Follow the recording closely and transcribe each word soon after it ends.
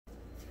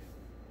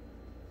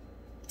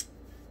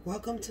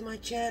Welcome to my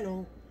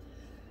channel.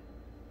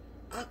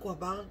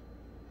 Aquaba.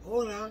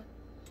 Hola.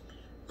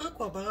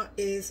 Aquaba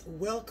is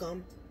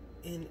welcome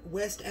in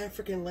West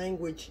African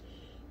language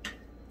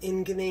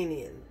in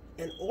Ghanaian.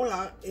 And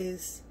hola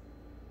is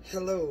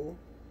hello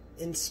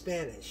in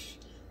Spanish.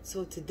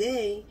 So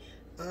today,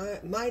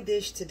 my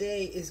dish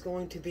today is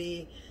going to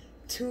be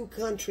two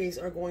countries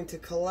are going to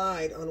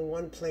collide on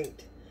one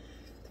plate.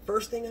 The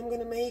first thing I'm going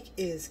to make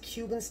is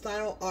Cuban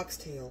style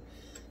oxtail.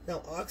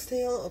 Now,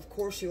 oxtail, of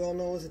course, you all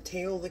know is the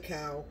tail of the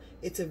cow.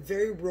 It's a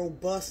very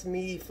robust,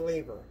 meaty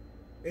flavor.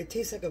 It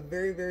tastes like a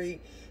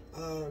very,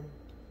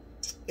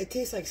 it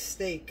tastes like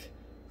steak,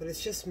 but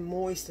it's just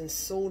moist and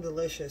so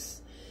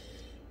delicious.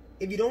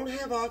 If you don't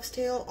have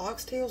oxtail,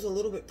 oxtail's a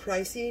little bit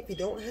pricey. If you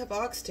don't have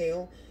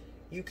oxtail,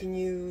 you can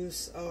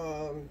use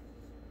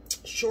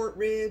short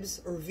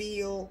ribs or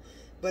veal,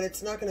 but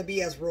it's not going to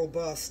be as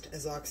robust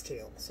as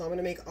oxtail. So I'm going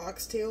to make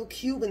oxtail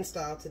Cuban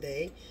style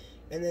today.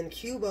 And then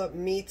Cuba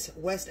meets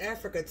West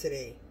Africa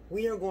today.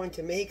 We are going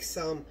to make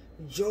some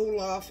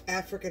Jollof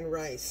African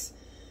rice.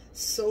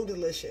 So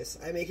delicious.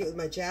 I make it with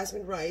my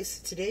jasmine rice.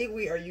 Today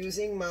we are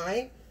using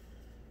my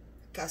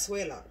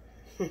cazuela.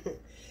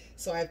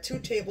 So I have 2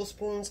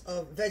 tablespoons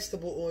of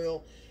vegetable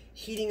oil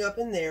heating up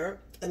in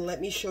there. And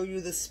let me show you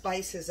the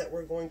spices that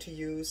we're going to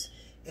use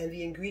and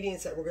the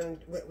ingredients that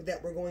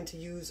we're going to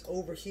use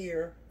over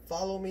here.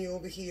 Follow me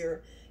over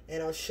here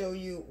and I'll show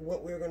you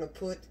what we're going to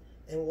put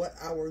and what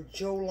our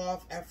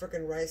Jollof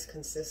African rice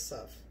consists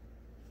of.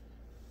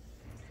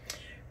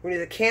 We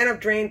need a can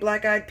of drained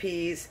black-eyed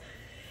peas.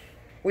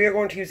 We are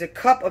going to use a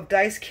cup of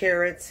diced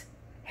carrots,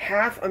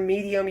 half a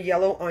medium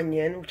yellow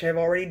onion, which I've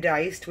already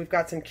diced. We've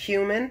got some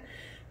cumin.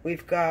 We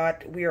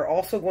are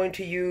also going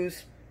to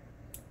use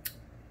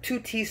 2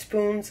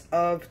 teaspoons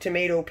of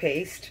tomato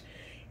paste.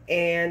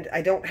 And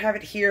I don't have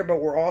it here, but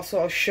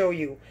I'll show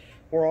you.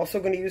 We're also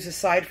going to use,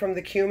 aside from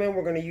the cumin,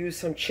 we're going to use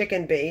some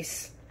chicken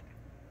base.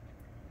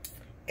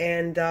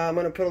 And I'm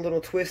going to put a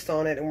little twist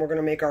on it, and we're going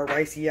to make our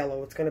rice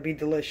yellow. It's going to be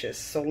delicious.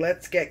 So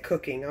let's get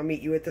cooking. I'll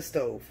meet you at the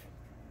stove.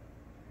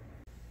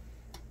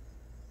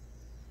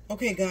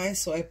 Okay, guys,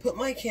 so I put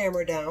my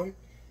camera down.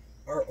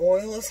 Our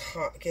oil is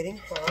hot, getting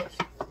hot.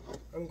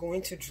 I'm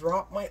going to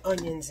drop my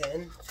onions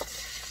in.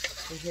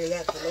 You hear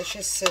that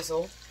delicious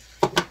sizzle.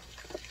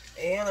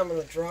 And I'm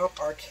going to drop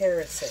our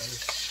carrots in.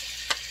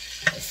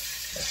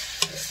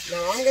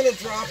 Now I'm going to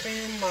drop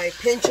in my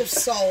pinch of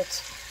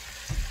salt,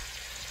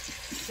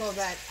 so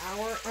that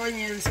our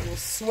onions will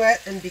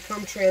sweat and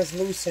become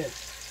translucent.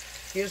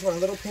 Here's my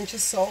little pinch of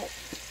salt.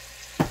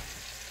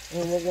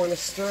 And we're going to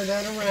stir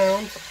that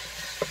around.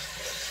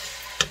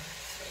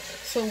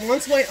 So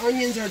once my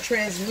onions are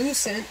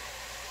translucent,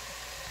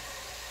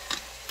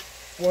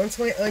 once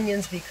my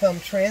onions become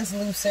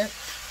translucent,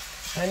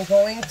 I'm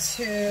going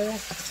to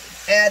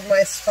add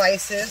my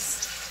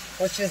spices,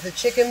 which is the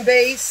chicken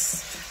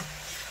base,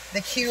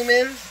 the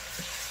cumin,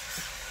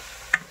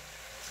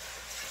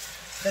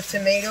 the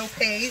tomato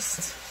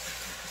paste,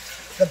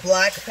 the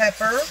black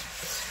pepper,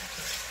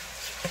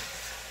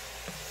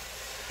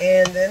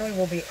 and then we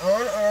will be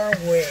on our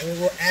way. We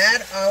will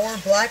add our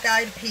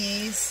black-eyed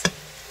peas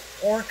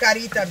or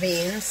carita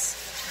beans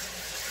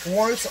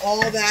once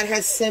all that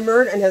has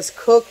simmered and has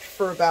cooked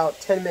for about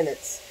 10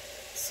 minutes.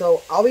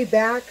 So I'll be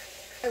back.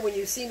 When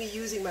you see me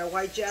using my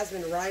white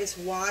jasmine rice,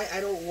 why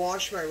I don't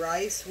wash my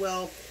rice?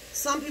 Well,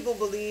 some people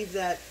believe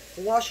that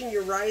washing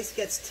your rice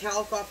gets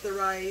talc off the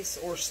rice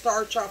or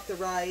starch off the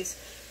rice.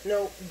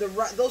 No,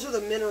 those are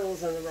the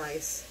minerals in the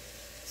rice.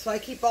 So I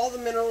keep all the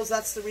minerals.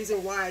 That's the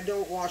reason why I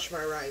don't wash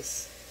my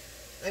rice.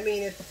 I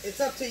mean, it's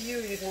up to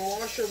you. You can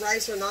wash your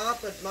rice or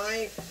not, but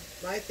my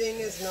thing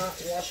is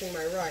not washing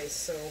my rice.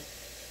 So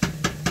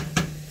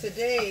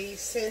today,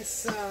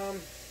 since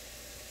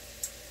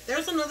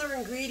there's another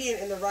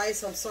ingredient in the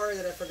rice, I'm sorry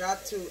that I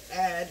forgot to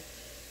add,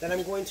 that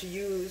I'm going to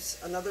use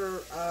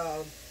another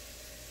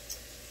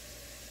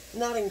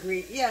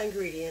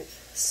ingredient,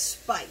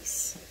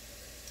 spice.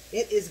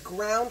 It is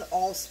ground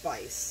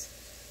allspice.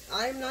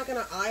 I'm not going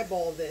to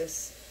eyeball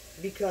this,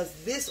 because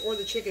this or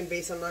the chicken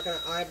base I'm not going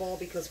to eyeball,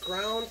 because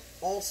ground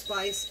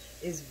allspice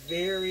is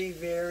very,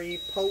 very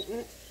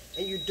potent,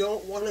 and you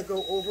don't want to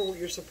go over what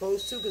you're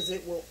supposed to, because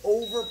it will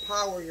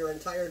overpower your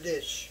entire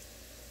dish.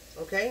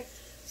 Okay?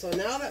 So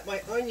now that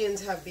my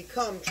onions have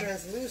become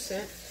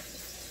translucent,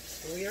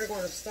 we are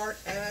going to start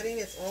adding.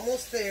 It's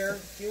almost there. A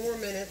few more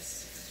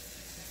minutes.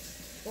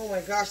 Oh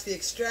my gosh, the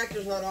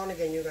extractor's not on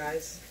again, you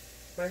guys.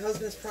 My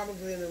husband's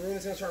probably in the room.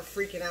 He's going to start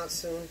freaking out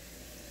soon.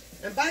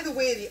 And by the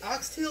way, the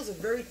oxtail is a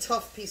very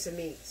tough piece of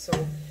meat. So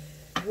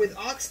with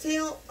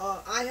oxtail,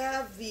 I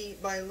have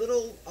my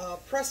little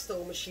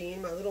Presto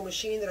machine, my little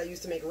machine that I use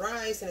to make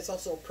rice, and it's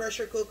also a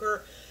pressure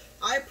cooker.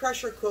 I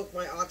pressure cook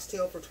my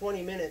oxtail for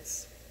 20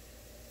 minutes.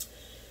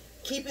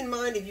 Keep in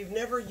mind, if you've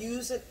never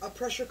used a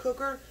pressure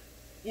cooker,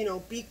 you know,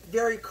 be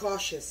very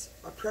cautious.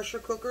 A pressure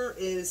cooker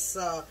is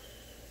a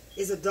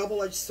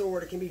double-edged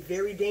sword. It can be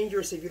very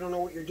dangerous if you don't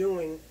know what you're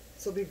doing.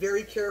 So be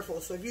very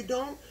careful. So if you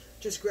don't,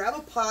 just grab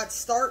a pot,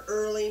 start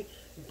early,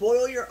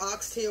 boil your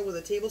oxtail with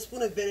a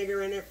tablespoon of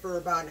vinegar in it for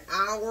about an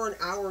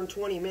hour and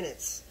 20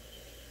 minutes.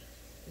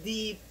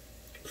 The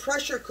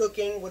pressure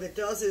cooking, what it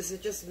does is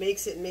it just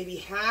makes it maybe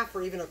half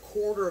or even a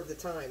quarter of the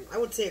time. I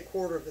would say a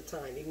quarter of the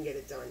time you can get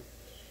it done.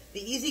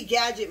 The easy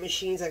gadget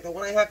machines, like the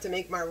one I have to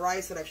make my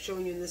rice that I've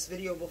shown you in this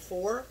video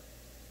before,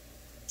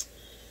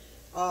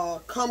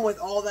 come with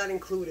all that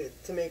included.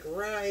 To make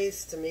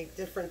rice, to make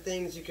different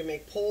things. You can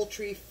make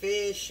poultry,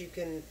 fish, you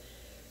can...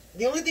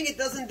 The only thing it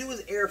doesn't do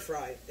is air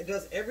fry. It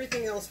does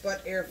everything else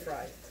but air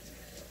fry.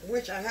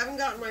 Which I haven't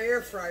gotten my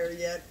air fryer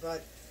yet,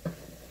 but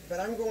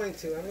I'm going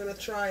to. I'm going to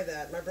try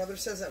that. My brother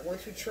says that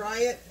once you try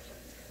it,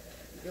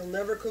 you'll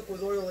never cook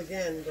with oil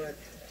again, but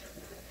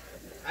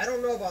I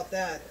don't know about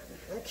that.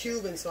 I'm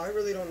Cuban, so I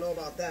really don't know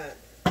about that.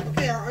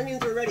 Okay, our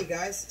onions are ready,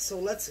 guys. So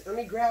let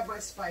me grab my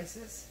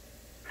spices.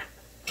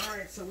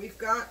 Alright, so we've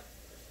got,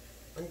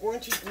 I'm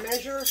going to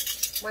measure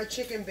my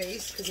chicken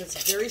base because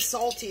it's very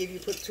salty if you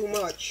put too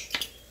much.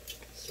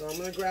 So I'm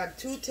going to grab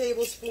 2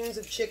 tablespoons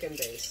of chicken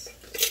base.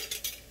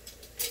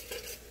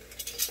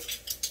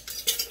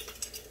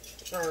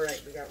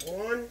 Alright, we got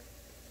 1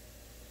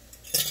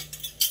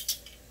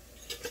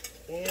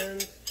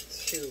 and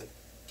 2.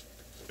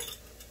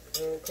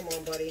 Oh, come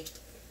on, buddy.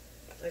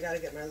 I gotta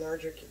get my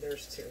larger,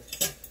 there's 2.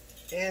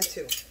 And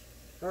 2.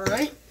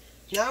 Alright,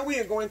 now we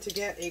are going to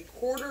get a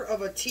quarter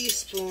of a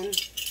teaspoon.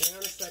 Hang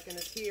on a second,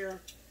 it's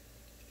here.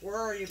 Where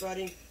are you,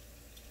 buddy?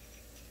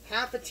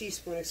 Half a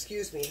teaspoon,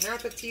 excuse me.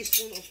 Half a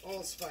teaspoon of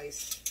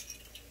allspice.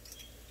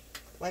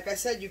 Like I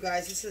said, you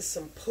guys, this is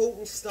some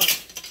potent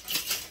stuff.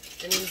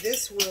 I mean,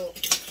 this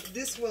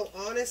will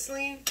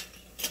honestly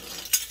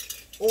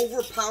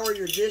overpower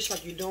your dish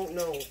like you don't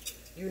know.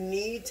 You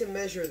need to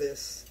measure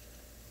this.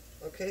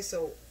 Okay,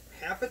 so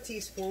half a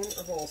teaspoon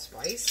of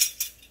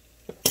allspice.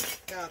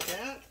 Got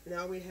that.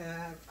 Now we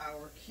have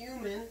our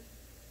cumin.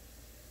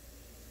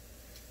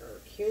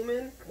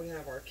 We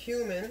have our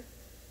cumin.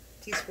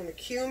 Teaspoon of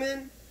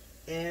cumin.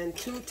 And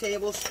 2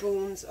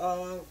 tablespoons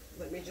of,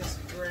 let me just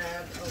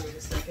grab, oh wait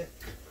a second.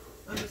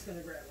 I'm just going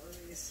to grab one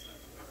of these.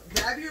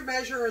 Grab your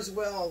measure as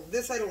well.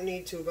 This I don't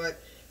need to,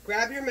 but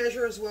grab your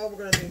measure as well. We're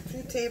going to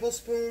do 2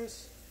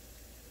 tablespoons.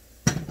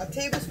 A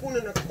tablespoon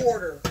and a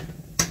quarter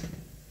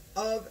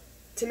of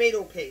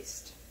tomato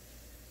paste.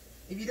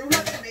 If you don't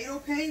have tomato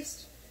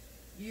paste,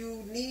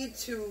 you need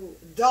to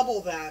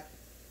double that.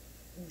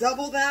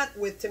 Double that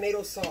with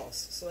tomato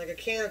sauce. So like a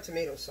can of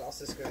tomato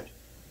sauce is good.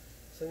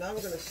 So now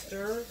we're going to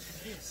stir.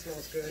 It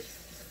smells good.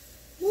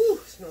 Woo,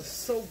 it smells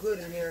so good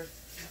in here.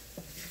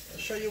 I'll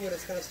show you what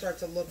it's going to start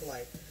to look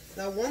like.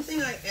 Now, one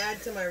thing I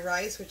add to my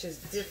rice, which is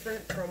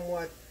different from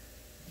what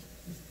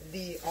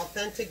the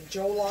authentic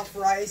Jollof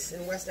rice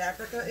in West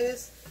Africa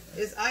is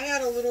I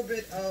add a little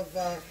bit of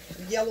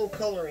yellow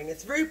coloring.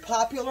 It's very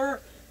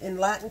popular in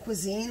Latin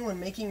cuisine when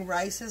making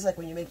rices, like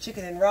when you make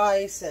chicken and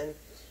rice, and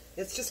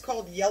it's just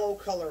called yellow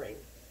coloring.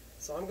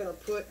 So I'm going to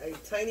put a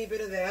tiny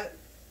bit of that,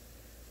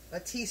 a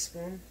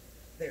teaspoon,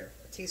 there,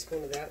 a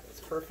teaspoon of that. That's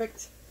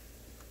perfect.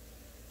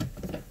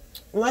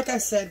 Like I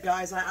said,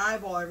 guys, I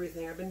eyeball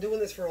everything. I've been doing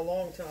this for a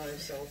long time,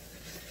 so.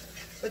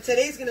 But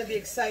today's going to be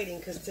exciting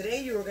because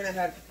today you are going to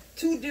have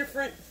 2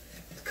 different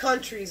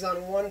countries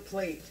on one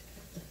plate.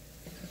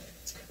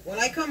 When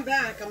I come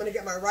back, I'm going to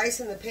get my rice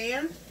in the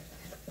pan,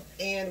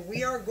 and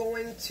we are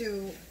going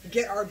to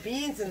get our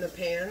beans in the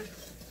pan,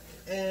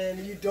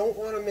 and you don't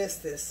want to miss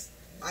this.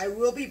 I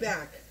will be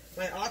back.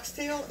 My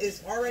oxtail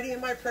is already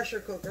in my pressure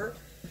cooker,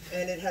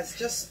 and it has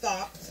just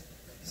stopped.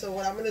 So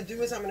what I'm going to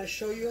do is I'm going to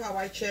show you how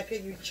I check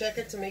it. You check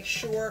it to make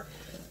sure.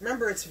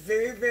 Remember, it's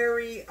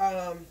very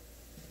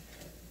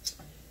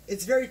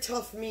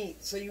tough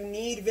meat, so you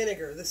need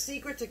vinegar. The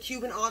secret to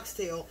Cuban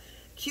oxtail,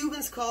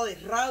 Cubans call it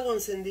rabo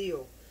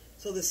encendido.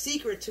 So the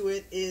secret to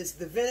it is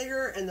the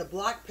vinegar and the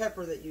black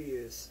pepper that you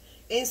use.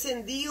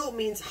 Encendido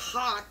means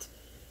hot,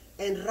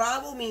 and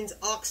rabo means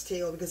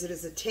oxtail because it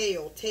is a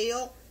tail.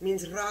 Tail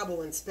means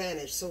rabo in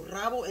Spanish. So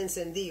rabo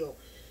encendido.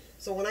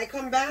 So when I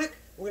come back,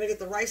 we're going to get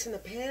the rice in the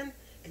pan,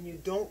 and you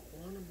don't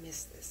want to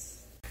miss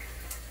this.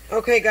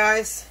 Okay,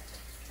 guys,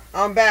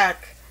 I'm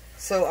back.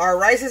 So our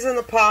rice is in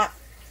the pot,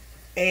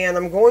 and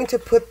I'm going to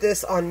put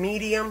this on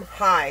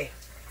medium-high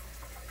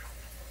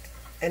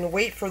and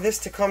wait for this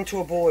to come to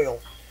a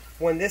boil.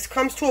 When this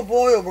comes to a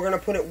boil, we're going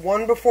to put it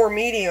 1 before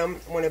medium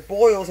when it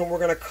boils, and we're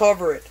going to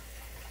cover it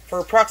for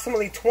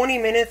approximately 20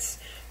 minutes,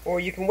 or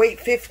you can wait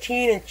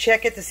 15 and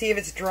check it to see if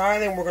it's dry.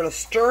 Then we're going to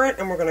stir it,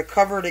 and we're going to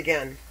cover it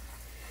again.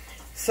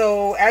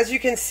 So as you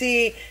can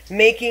see,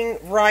 making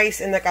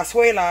rice in the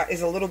cazuela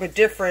is a little bit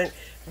different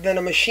than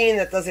a machine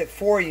that does it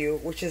for you,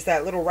 which is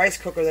that little rice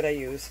cooker that I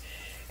use.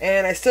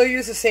 And I still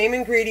use the same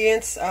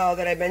ingredients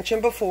that I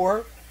mentioned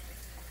before,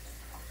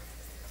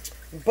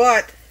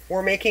 but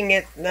we're making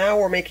it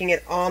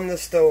on the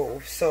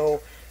stove.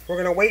 So we're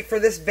going to wait for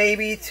this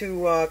baby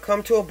to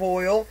come to a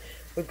boil.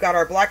 We've got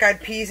our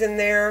black-eyed peas in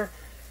there,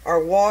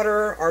 our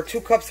water, our 2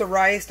 cups of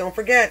rice. Don't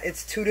forget,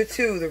 it's 2 to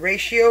 2. The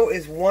ratio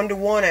is 1 to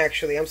 1,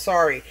 actually. I'm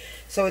sorry.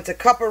 So it's a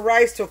cup of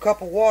rice to a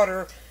cup of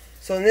water.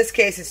 So in this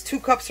case, it's 2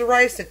 cups of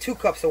rice to 2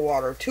 cups of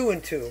water, 2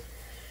 and 2.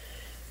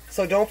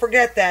 So don't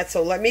forget that.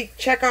 So let me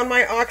check on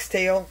my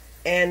oxtail,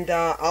 and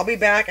I'll be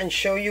back and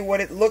show you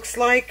what it looks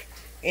like.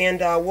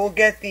 And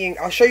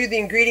I'll show you the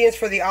ingredients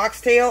for the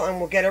oxtail, and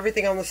we'll get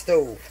everything on the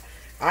stove.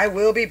 I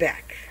will be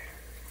back.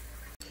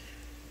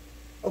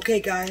 Okay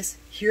guys,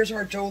 here's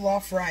our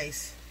jollof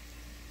rice.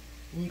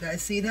 You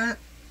guys see that?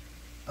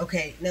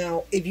 Okay,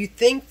 now if you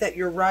think that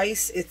your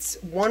rice, it's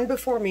one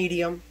before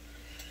medium.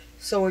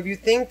 So if you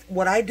think,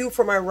 what I do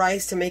for my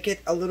rice to make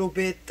it a little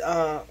bit,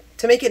 to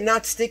make it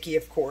not sticky,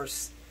 of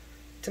course,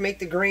 to make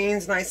the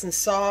grains nice and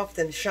soft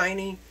and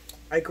shiny,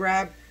 I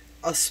grab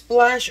a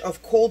splash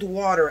of cold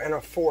water and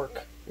a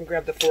fork. Let me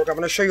grab the fork. I'm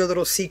going to show you a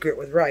little secret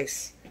with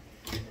rice.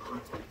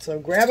 So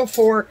grab a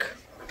fork.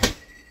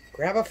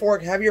 Grab a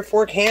fork. Have your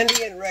fork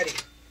handy and ready.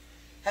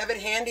 Have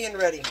it handy and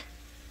ready.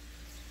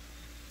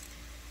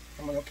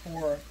 I'm going to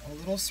pour a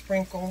little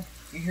sprinkle,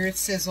 you hear it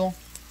sizzle,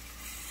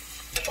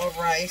 of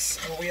rice,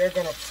 and we are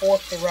going to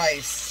fork the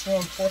rice. So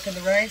I'm forking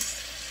the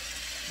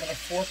rice. I'm going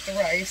to fork the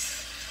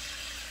rice.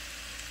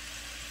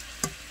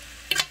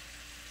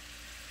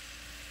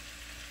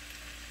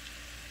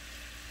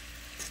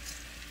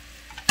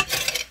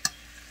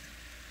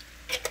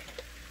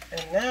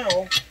 And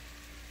now,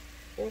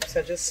 oops,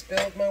 I just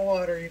spilled my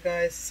water, you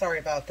guys. Sorry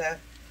about that.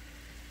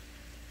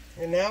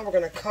 And now we're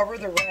going to cover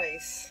the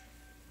rice.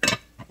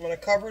 I'm going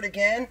to cover it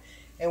again,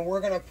 and we're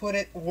going to put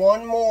it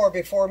one more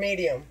before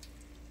medium.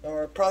 And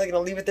we're probably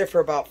going to leave it there for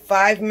about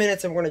 5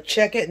 minutes, and we're going to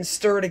check it and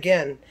stir it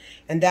again.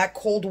 And that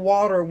cold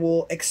water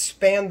will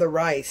expand the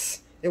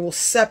rice. It will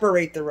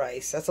separate the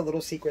rice. That's a little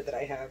secret that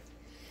I have.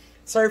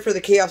 Sorry for the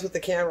chaos with the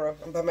camera.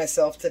 I'm by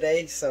myself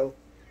today, so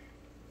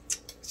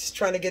just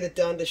trying to get it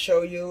done to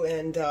show you.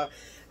 And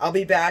I'll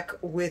be back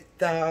with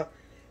the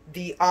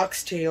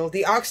oxtail.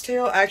 The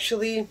oxtail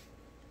actually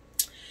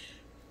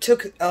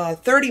took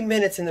 30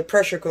 minutes in the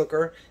pressure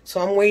cooker,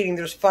 so I'm waiting.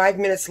 There's 5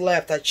 minutes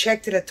left. I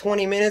checked it at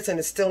 20 minutes and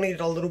it still needed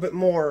a little bit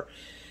more.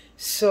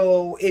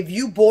 So if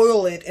you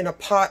boil it in a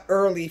pot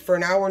early for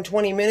an hour and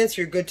 20 minutes,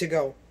 you're good to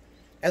go.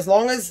 As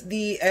long as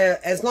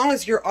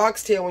your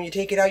oxtail, when you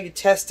take it out, you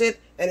test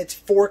it and it's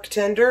fork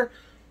tender,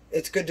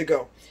 it's good to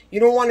go. You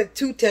don't want it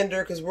too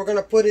tender, because we're going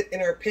to put it in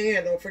our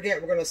pan. Don't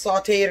forget, we're going to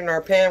saute it in our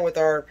pan with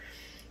our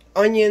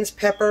onions,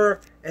 pepper,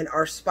 and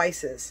our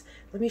spices.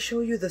 Let me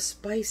show you the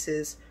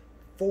spices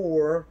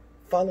for,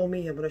 follow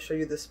me, I'm going to show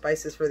you the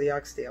spices for the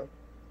oxtail.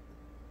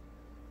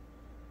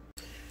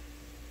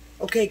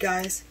 Okay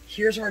guys,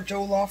 here's our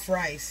jollof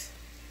rice.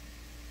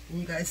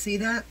 You guys see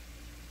that?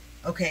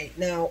 Okay,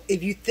 now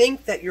if you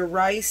think that your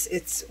rice,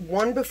 it's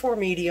one before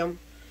medium.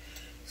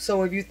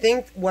 So if you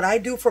think, what I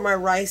do for my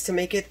rice to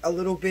make it a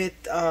little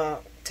bit,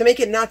 to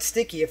make it not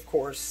sticky, of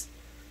course,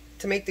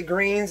 to make the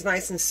grains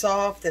nice and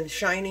soft and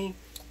shiny,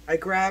 I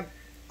grab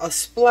a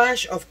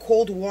splash of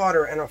cold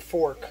water and a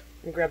fork.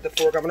 Let me grab the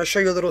fork. I'm going to show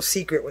you a little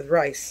secret with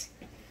rice.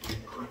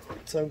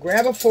 So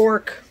grab a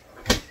fork.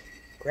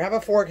 Grab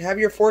a fork. Have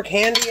your fork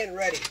handy and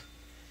ready.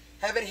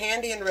 Have it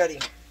handy and ready.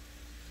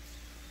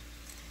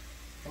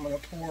 I'm going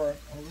to pour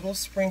a little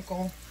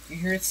sprinkle, you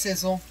hear it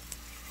sizzle,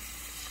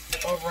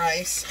 of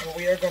rice, and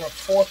we are going to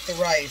fork the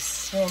rice.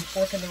 So I'm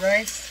forking the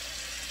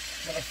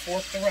rice. I'm going to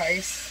fork the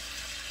rice.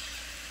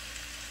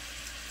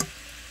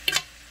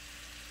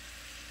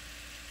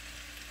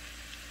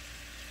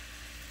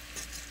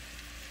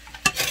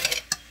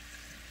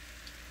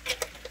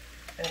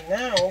 And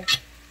now,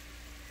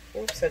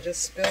 oops, I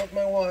just spilled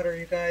my water,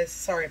 you guys.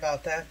 Sorry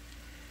about that.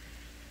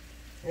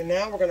 And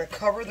now we're going to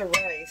cover the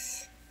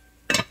rice.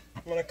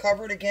 I'm going to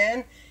cover it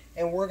again,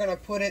 and we're going to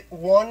put it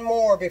one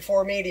more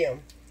before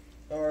medium.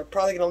 And we're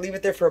probably going to leave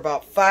it there for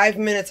about 5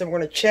 minutes, and we're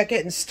going to check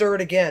it and stir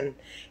it again.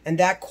 And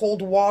that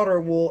cold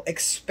water will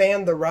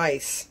expand the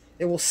rice.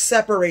 It will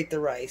separate the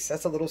rice.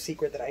 That's a little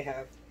secret that I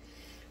have.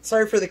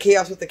 Sorry for the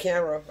chaos with the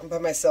camera. I'm by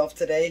myself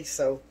today,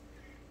 so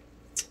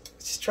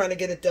just trying to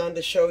get it done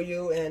to show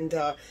you. And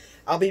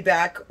I'll be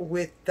back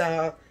with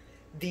the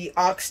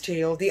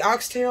oxtail. The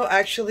oxtail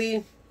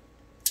actually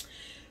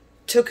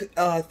took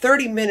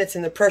 30 minutes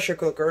in the pressure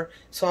cooker,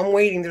 so I'm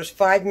waiting. There's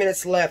 5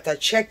 minutes left. I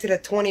checked it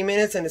at 20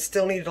 minutes and it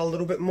still needed a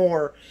little bit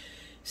more.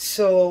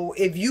 So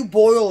if you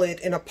boil it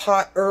in a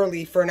pot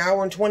early for an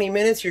hour and 20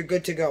 minutes, you're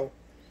good to go.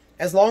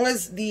 As long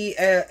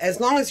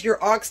as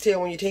your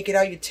oxtail, when you take it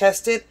out, you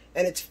test it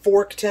and it's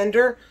fork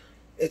tender,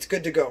 it's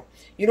good to go.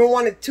 You don't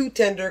want it too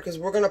tender, because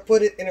we're going to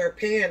put it in our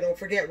pan. Don't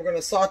forget, we're going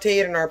to saute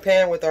it in our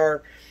pan with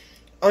our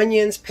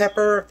onions,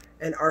 pepper,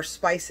 and our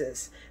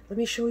spices. Let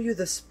me show you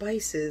the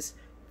spices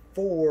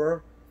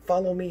for,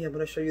 follow me, I'm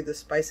going to show you the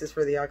spices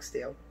for the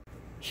oxtail.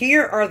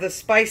 Here are the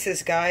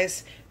spices,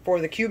 guys, for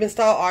the Cuban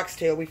style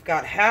oxtail. We've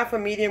got half a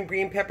medium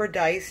green pepper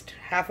diced,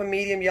 half a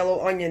medium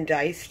yellow onion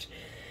diced,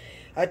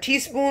 a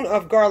teaspoon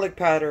of garlic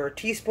powder, a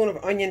teaspoon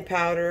of onion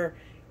powder,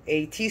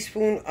 a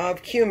teaspoon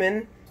of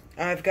cumin.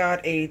 I've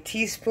got a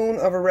teaspoon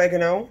of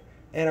oregano,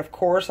 and of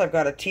course I've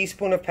got a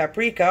teaspoon of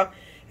paprika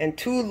and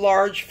 2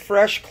 large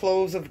fresh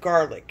cloves of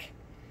garlic.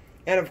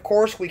 And of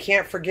course, we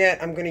can't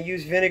forget, I'm going to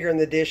use vinegar in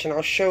the dish, and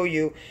I'll show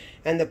you,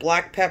 and the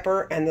black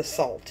pepper and the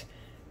salt.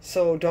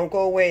 So don't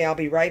go away, I'll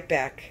be right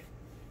back.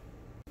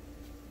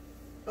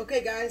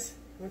 Okay guys,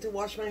 I went to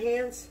wash my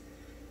hands.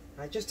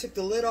 I just took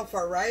the lid off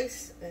our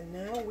rice, and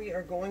now we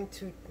are going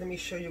to, let me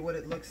show you what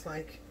it looks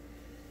like.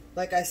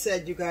 Like I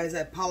said, you guys, I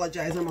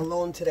apologize, I'm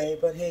alone today,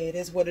 but hey, it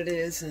is what it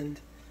is,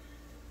 and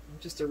I'm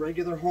just a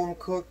regular home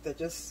cook that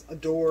just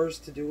adores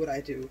to do what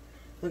I do.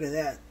 Look at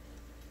that.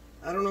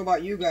 I don't know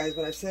about you guys,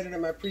 but I've said it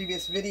in my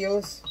previous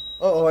videos.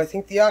 Uh-oh, I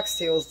think the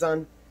oxtail's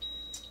done.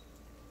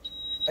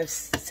 I've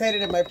said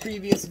it in my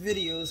previous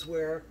videos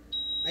where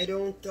I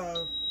don't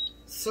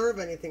serve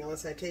anything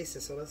unless I taste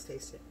it, so let's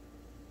taste it.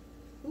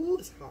 Ooh,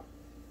 it's hot.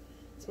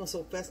 It smells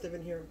so festive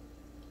in here.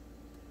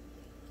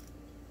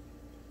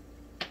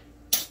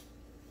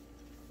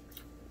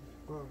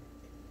 Wow.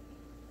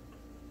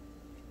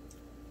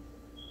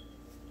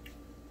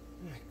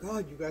 Oh my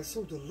God, you guys,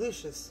 so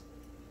delicious.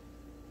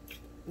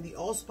 The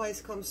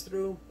allspice comes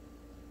through.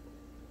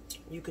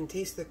 You can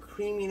taste the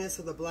creaminess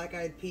of the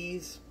black-eyed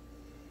peas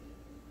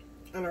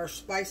and our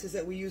spices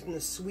that we use, and the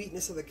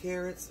sweetness of the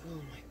carrots. Oh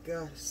my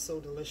God, it's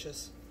so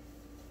delicious.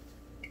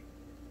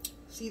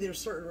 See, there's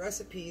certain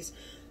recipes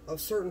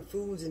of certain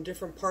foods in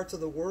different parts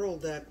of the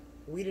world that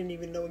we didn't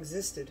even know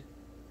existed.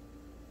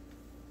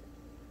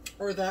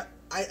 Or that,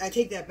 I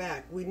take that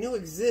back. We knew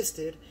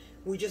existed,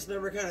 we just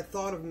never kind of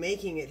thought of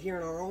making it here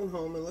in our own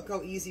home. And look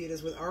how easy it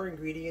is with our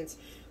ingredients.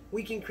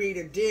 We can create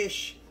a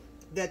dish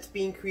that's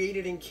being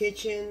created in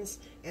kitchens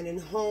and in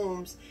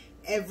homes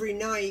every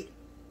night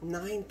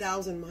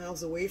 9,000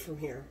 miles away from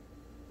here.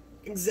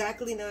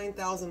 Exactly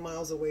 9,000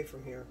 miles away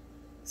from here.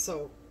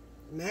 So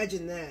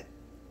imagine that.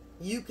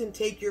 You can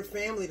take your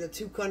family to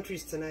 2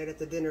 countries tonight at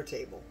the dinner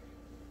table.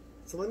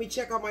 So let me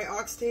check out my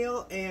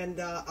oxtail, and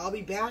I'll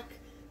be back.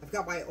 I've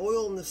got my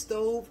oil in the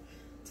stove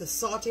to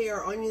saute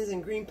our onions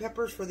and green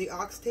peppers for the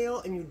oxtail,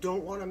 and you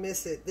don't want to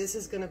miss it. This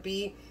is going to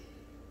be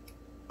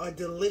a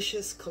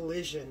delicious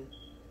collision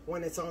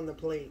when it's on the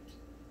plate.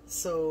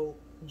 So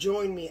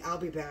join me. I'll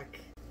be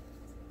back.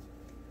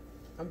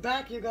 I'm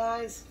back, you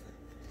guys,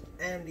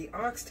 and the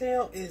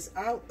oxtail is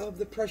out of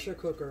the pressure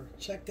cooker.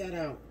 Check that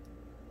out.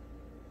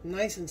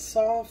 Nice and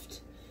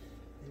soft.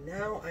 And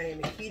now I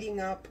am heating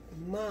up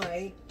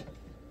my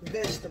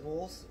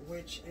vegetables,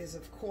 which is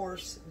of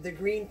course the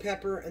green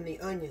pepper and the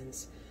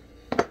onions.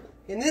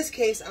 In this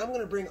case, I'm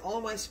going to bring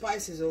all my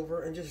spices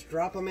over and just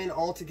drop them in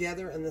all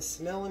together, and the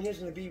smell in here is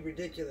going to be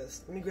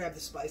ridiculous. Let me grab the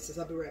spices.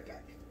 I'll be right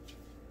back.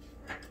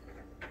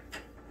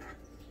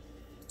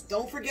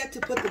 Don't forget to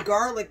put the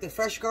garlic, the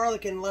fresh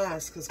garlic, in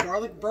last, because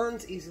garlic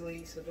burns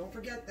easily, so don't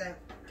forget that.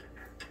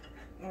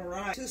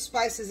 Alright. 2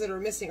 spices that are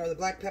missing are the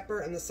black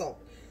pepper and the salt.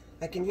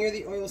 I can hear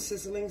the oil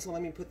sizzling, so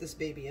let me put this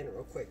baby in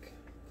real quick.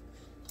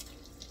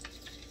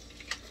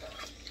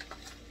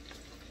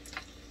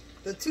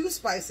 The 2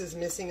 spices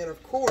missing, and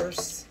of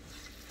course,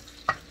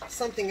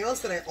 something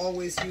else that I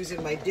always use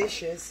in my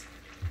dishes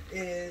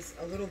is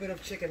a little bit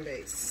of chicken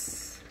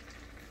base.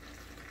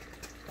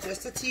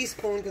 Just a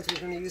teaspoon, because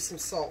we're going to use some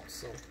salt,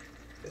 so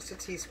just a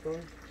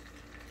teaspoon.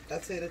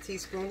 That's it, a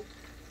teaspoon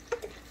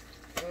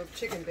of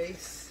chicken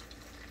base.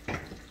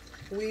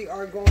 We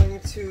are going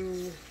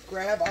to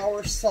grab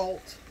our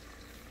salt,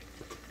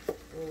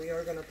 and we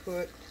are going to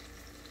put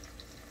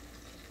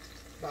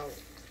about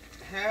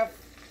half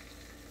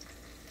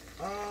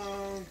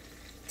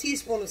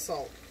teaspoon of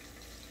salt,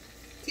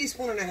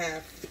 teaspoon and a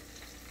half.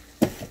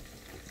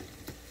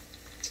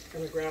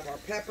 Going to grab our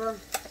pepper,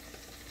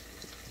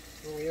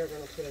 and we are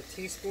going to put a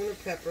teaspoon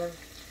of pepper.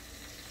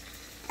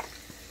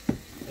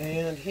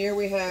 And here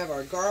we have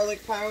our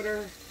garlic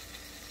powder,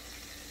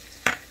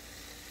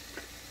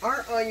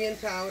 our onion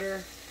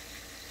powder,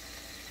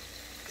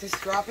 just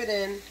drop it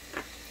in,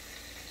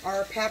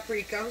 our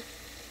paprika.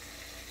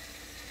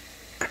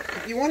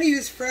 If you want to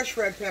use fresh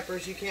red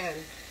peppers, you can,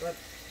 but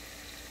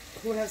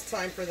who has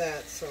time for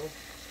that? So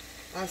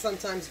I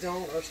sometimes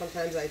don't, or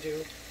sometimes I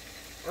do.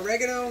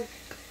 Oregano,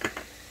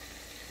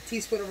 a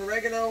teaspoon of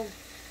oregano,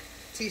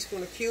 a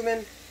teaspoon of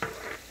cumin,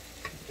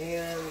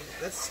 and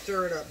let's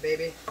stir it up,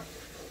 baby.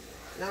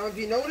 Now if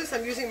you notice,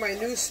 I'm using my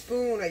new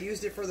spoon. I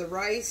used it for the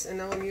rice, and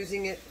now I'm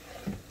using it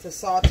to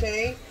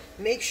saute.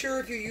 Make sure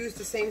if you use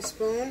the same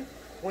spoon,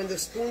 when the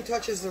spoon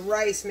touches the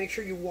rice, make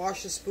sure you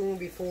wash the spoon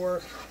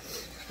before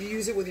you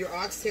use it with your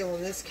oxtail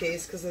in this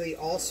case, because of the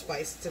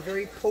allspice. It's a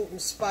very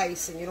potent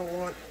spice, and you don't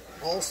want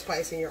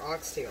allspice in your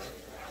oxtail,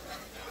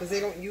 because they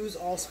don't use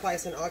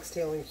allspice and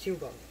oxtail in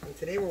Cuba. And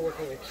today we're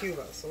working with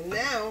Cuba. So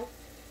now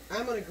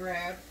I'm going to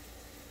grab,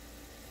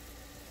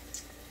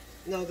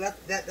 no,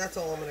 that's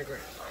all I'm going to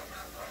grab.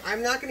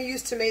 I'm not going to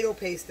use tomato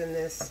paste in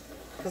this,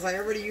 because I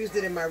already used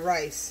it in my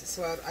rice,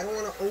 so I don't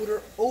want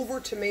to over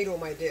tomato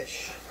my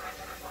dish.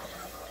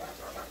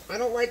 I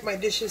don't like my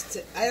dishes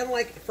to, I don't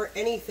like for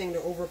anything to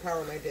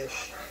overpower my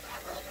dish.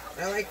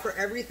 I like for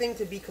everything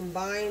to be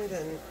combined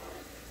and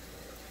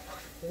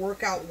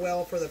work out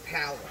well for the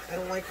palate. I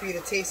don't like for you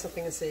to taste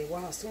something and say,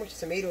 wow, so much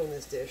tomato in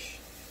this dish,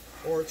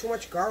 or too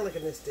much garlic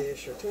in this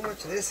dish, or too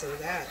much this and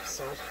that.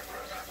 So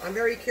I'm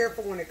very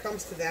careful when it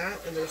comes to that,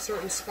 and there's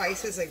certain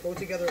spices that go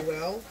together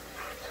well.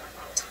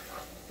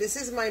 This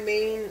is my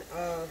main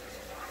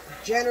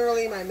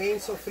generally my main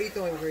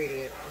sofrito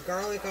ingredient.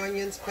 Garlic,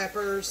 onions,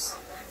 peppers.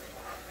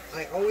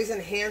 I always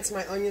enhance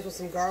my onions with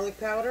some garlic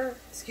powder.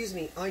 Excuse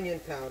me, onion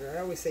powder.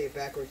 I always say it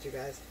backwards, you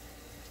guys.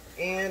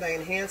 And I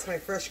enhance my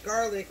fresh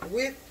garlic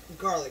with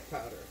garlic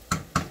powder.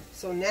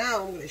 So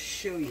now I'm going to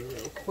show you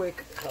real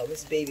quick how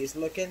this baby is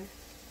looking.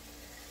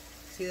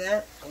 See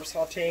that? We're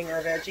sauteing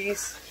our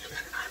veggies.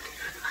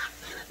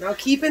 Now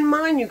keep in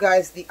mind, you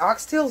guys, the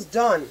oxtail's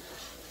done.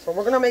 So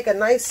we're going to make a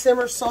nice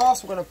simmer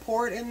sauce. We're going to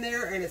pour it in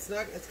there, and it's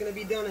going to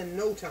be done in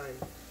no time.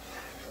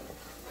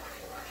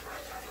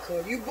 So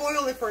if you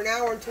boil it for an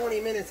hour and 20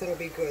 minutes, it'll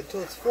be good.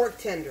 Till it's fork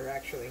tender,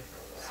 actually.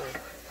 So,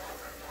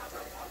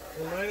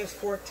 and mine is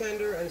fork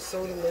tender and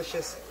so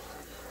delicious.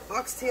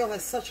 Oxtail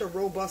has such a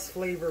robust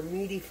flavor,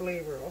 meaty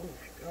flavor. Oh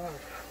my god.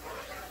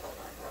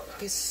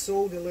 It's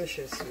so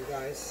delicious, you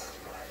guys.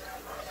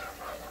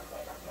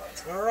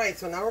 Alright,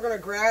 so now we're going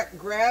to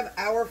grab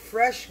our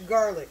fresh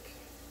garlic.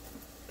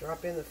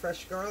 Drop in the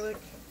fresh garlic.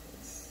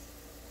 Let's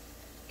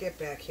get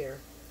back here.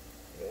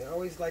 I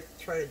always like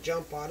to try to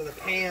jump out of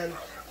the pan.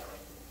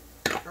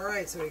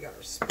 Alright, so we got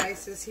our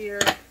spices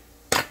here.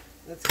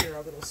 Let's get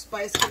our little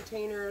spice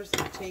containers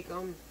and take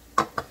them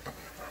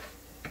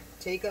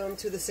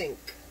to the sink.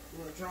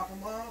 I'm going to drop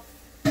them off.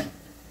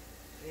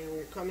 And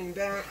we're coming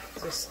back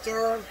to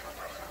stir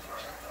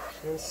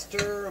and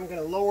stir. I'm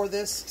going to lower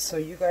this so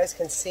you guys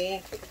can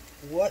see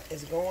what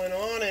is going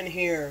on in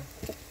here.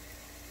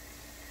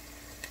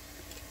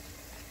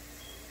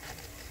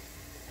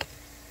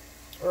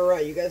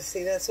 Alright, you guys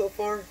see that so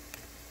far?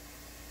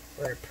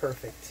 Alright,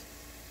 perfect.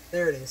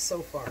 There it is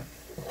so far.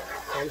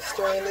 I'm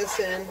stirring this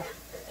in.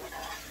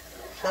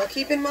 Now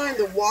keep in mind,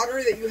 the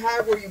water that you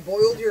have where you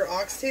boiled your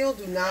oxtail,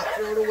 do not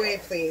throw it away,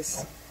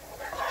 please.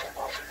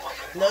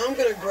 Now I'm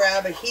going to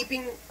grab a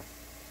heaping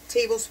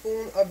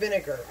tablespoon of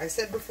vinegar. I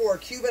said before,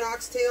 Cuban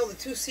oxtail, the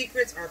two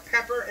secrets are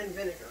pepper and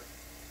vinegar.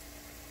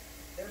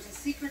 There's a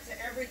secret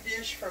to every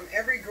dish from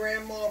every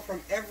grandma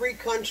from every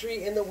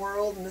country in the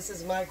world, and this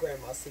is my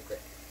grandma's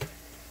secret.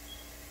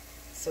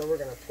 So we're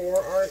going to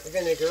pour our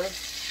vinegar.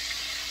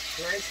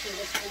 Nice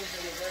tablespoon of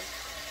vinegar.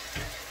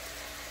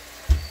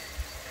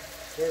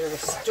 We're going to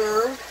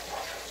stir.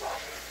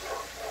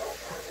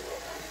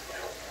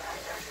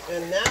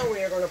 And now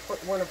we're going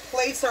to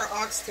place our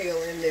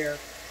oxtail in there.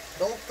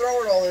 Don't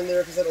throw it all in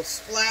there because it'll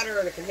splatter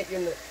and it can hit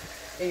you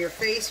in your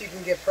face. You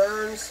can get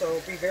burned,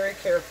 so be very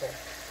careful.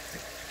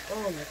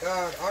 Oh my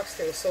god,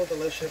 oxtail is so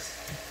delicious.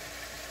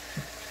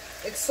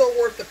 It's so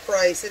worth the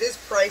price. It is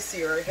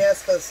pricier,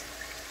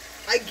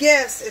 I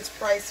guess it's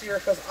pricier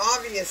because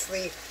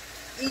obviously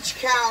each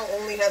cow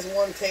only has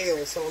one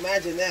tail, so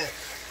imagine that.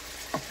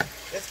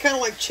 It's kind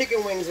of like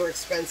chicken wings are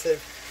expensive.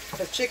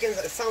 Because chickens,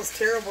 it sounds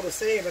terrible to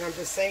say, but I'm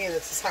just saying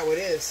this is how it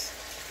is.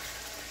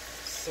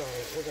 So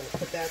we're going to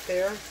put that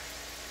there.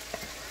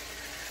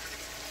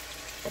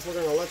 We're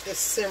going to let this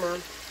simmer.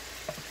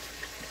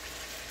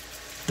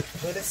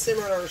 Let it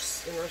simmer in our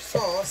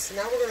sauce.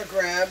 Now we're going to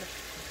grab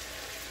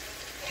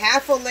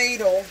half a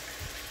ladle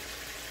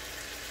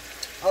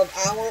of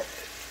our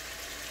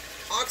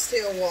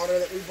oxtail water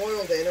that we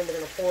boiled in, and we're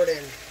going to pour it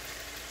in.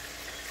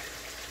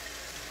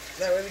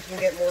 That way we can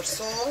get more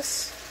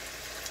sauce.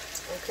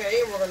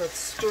 Okay, and we're going to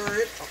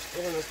stir it.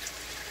 We're going to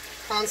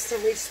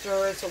constantly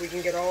stir it so we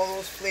can get all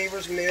those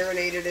flavors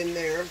marinated in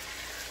there.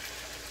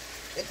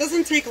 It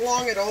doesn't take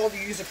long at all to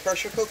use a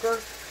pressure cooker.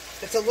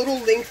 It's a little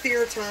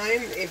lengthier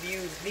time if you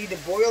need to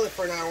boil it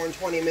for an hour and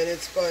 20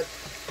 minutes, but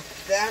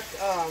that,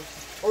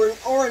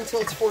 or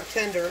until it's fork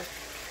tender,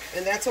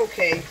 and that's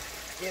okay.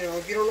 You know,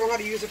 if you don't know how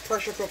to use a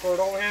pressure cooker or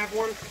don't have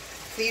one,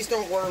 please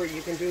don't worry,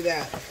 you can do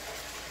that.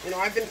 You know,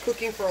 I've been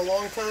cooking for a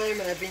long time,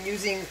 and I've been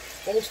using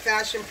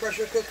old-fashioned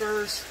pressure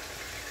cookers.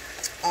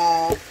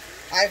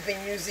 I've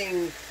been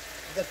using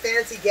the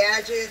fancy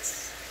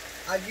gadgets.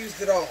 I've used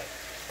it all.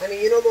 I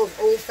mean, you know those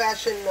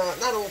old-fashioned,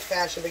 not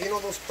old-fashioned, but you know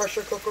those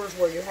pressure cookers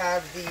where you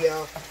have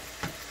the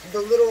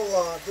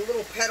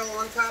little pedal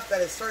on top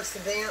that it starts to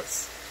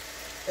dance.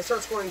 It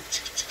starts going,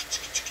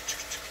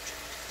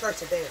 starts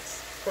to dance.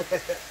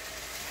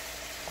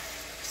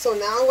 So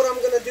now what I'm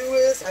going to do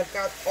is, I've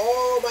got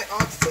all my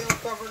oxtail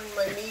covered in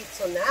my meat.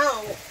 So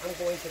now I'm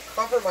going to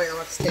cover my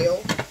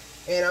oxtail,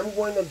 and I'm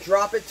going to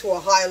drop it to a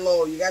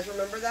high-low. You guys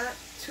remember that?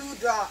 Two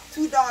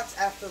dots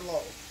after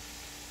low.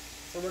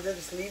 So we're going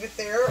to just leave it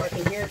there. I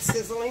can hear it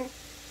sizzling.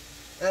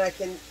 And I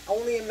can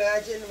only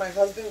imagine my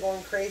husband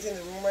going crazy in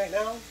the room right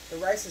now. The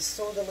rice is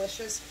so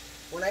delicious.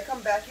 When I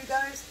come back, you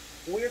guys,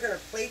 we're going to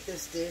plate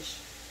this dish.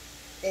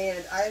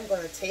 And I am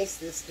going to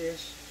taste this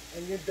dish.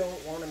 And you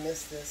don't want to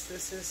miss this.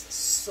 This is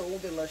so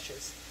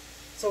delicious.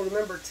 So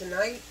remember,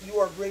 tonight you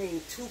are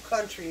bringing two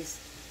countries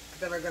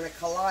that are going to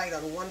collide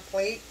on one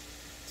plate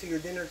to your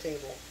dinner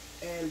table.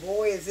 And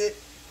boy, is it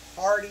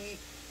hearty,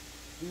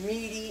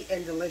 meaty,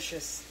 and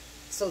delicious.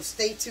 So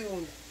stay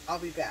tuned. I'll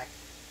be back.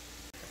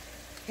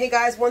 Hey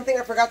guys, one thing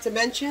I forgot to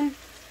mention.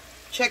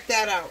 Check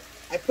that out.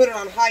 I put it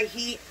on high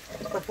heat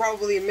for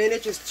probably a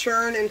minute. Just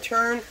turn and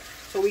turn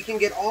so we can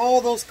get all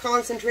those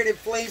concentrated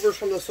flavors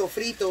from the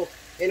sofrito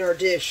in our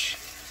dish.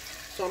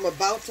 So I'm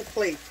about to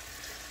plate.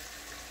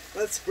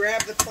 Let's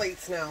grab the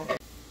plates now.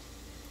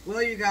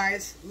 Well, you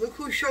guys, look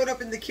who showed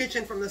up in the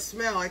kitchen from the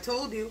smell. I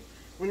told you,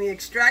 when the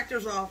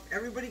extractor's off,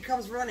 everybody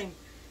comes running.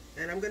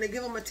 And I'm going to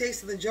give him a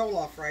taste of the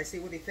Jollof rice, see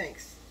what he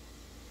thinks.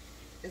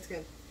 It's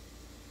good.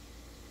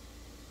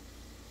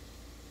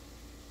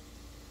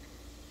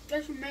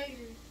 That's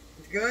amazing.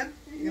 It's good?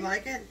 Mm-hmm. You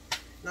like it?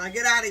 Now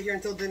get out of here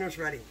until dinner's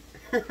ready.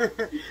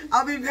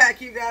 I'll be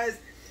back, you guys.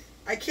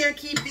 I can't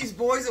keep these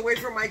boys away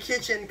from my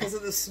kitchen because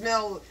of the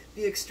smell.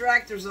 The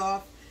extractor's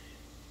off.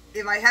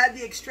 If I had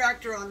the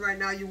extractor on right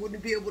now, you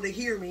wouldn't be able to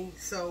hear me.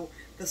 So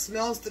the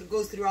smell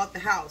goes throughout the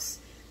house.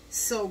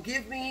 So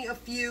give me a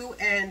few,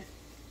 and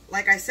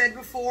like I said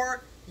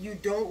before, you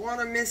don't want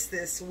to miss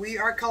this. We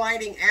are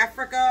colliding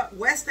Africa,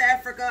 West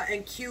Africa,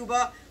 and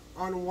Cuba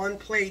on one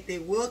plate. They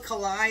will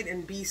collide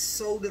and be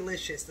so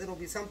delicious. It'll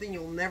be something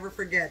you'll never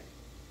forget.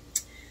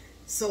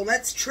 So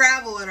let's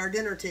travel at our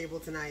dinner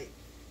table tonight.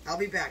 I'll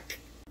be back.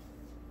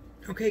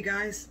 Okay,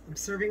 guys, I'm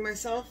serving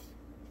myself.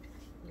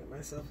 Get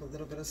myself a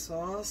little bit of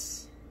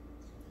sauce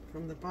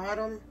from the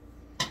bottom,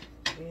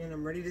 and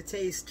I'm ready to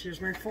taste. Here's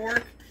my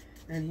fork,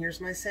 and here's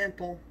my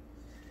sample.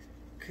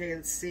 Okay,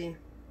 let's see.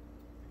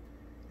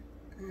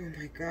 Oh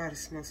my God, it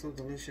smells so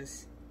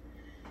delicious.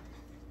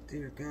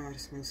 Dear God, it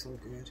smells so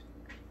good.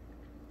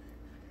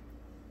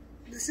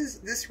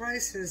 This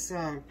rice is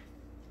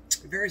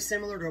very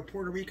similar to a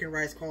Puerto Rican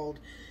rice called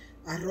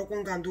arroz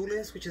con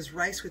gandules, which is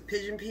rice with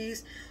pigeon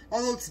peas,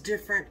 although it's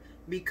different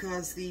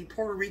because the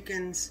Puerto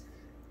Ricans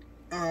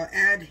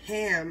add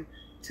ham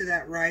to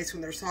that rice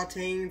when they're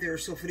sauteing their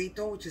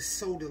sofrito, which is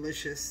so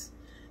delicious.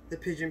 The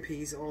pigeon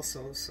peas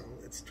also, so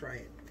let's try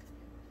it.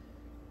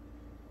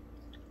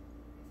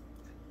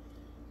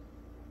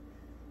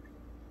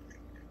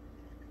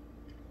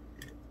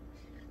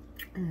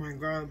 Oh my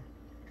God.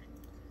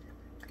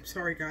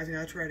 Sorry guys, I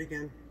gotta try it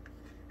again.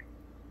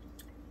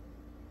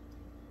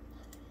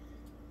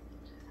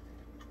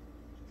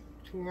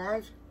 Two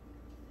guys.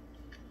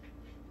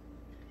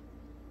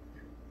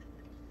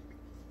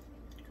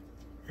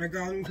 I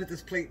gotta put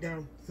this plate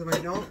down. So if I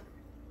don't,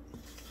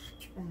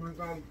 oh my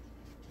God.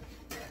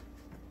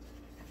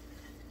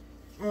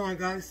 Oh my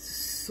God, it's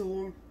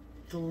so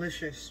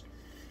delicious.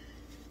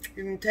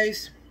 You can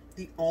taste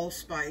the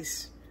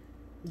allspice,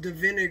 the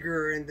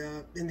vinegar,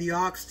 and the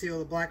oxtail,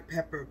 the black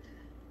pepper.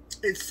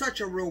 It's such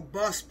a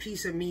robust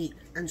piece of meat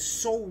and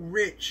so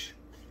rich.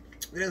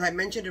 And as I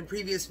mentioned in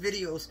previous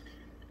videos,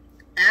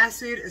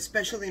 acid,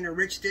 especially in a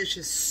rich dish,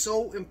 is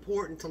so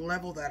important to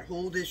level that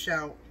whole dish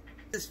out.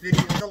 This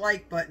video, the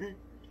like button,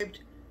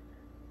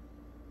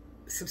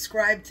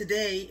 subscribe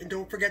today, and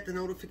don't forget the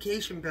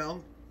notification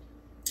bell.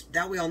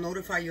 That way I'll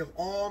notify you of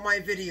all my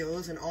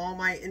videos and all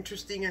my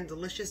interesting and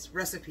delicious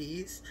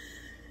recipes.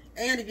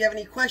 And if you have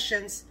any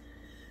questions,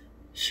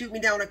 shoot me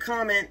down a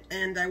comment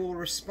and I will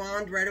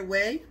respond right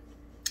away.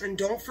 And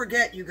don't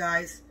forget, you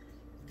guys,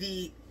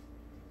 the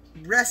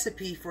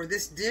recipe for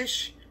this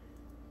dish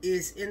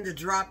is in the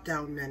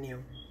drop-down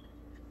menu.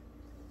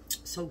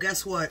 So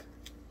guess what?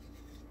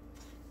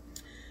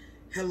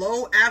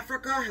 Hello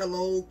Africa,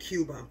 hello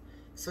Cuba.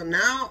 So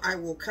now I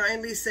will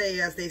kindly say,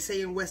 as they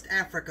say in West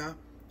Africa,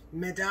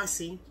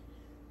 medasi,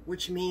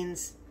 which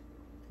means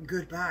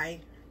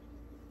goodbye.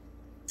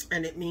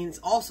 And it means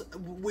also,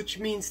 which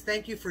means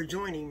thank you for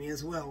joining me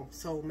as well.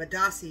 So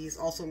medasi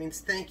also means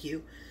thank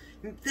you.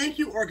 Thank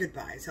you or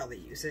goodbye is how they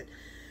use it.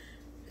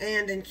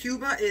 And in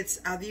Cuba, it's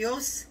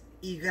adios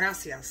y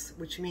gracias,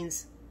 which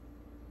means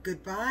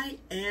goodbye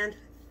and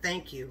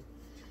thank you.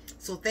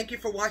 So thank you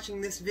for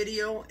watching this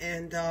video,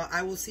 and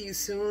I will see you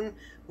soon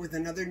with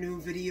another new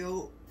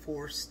video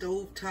for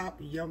Stovetop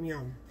Yum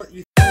Yum.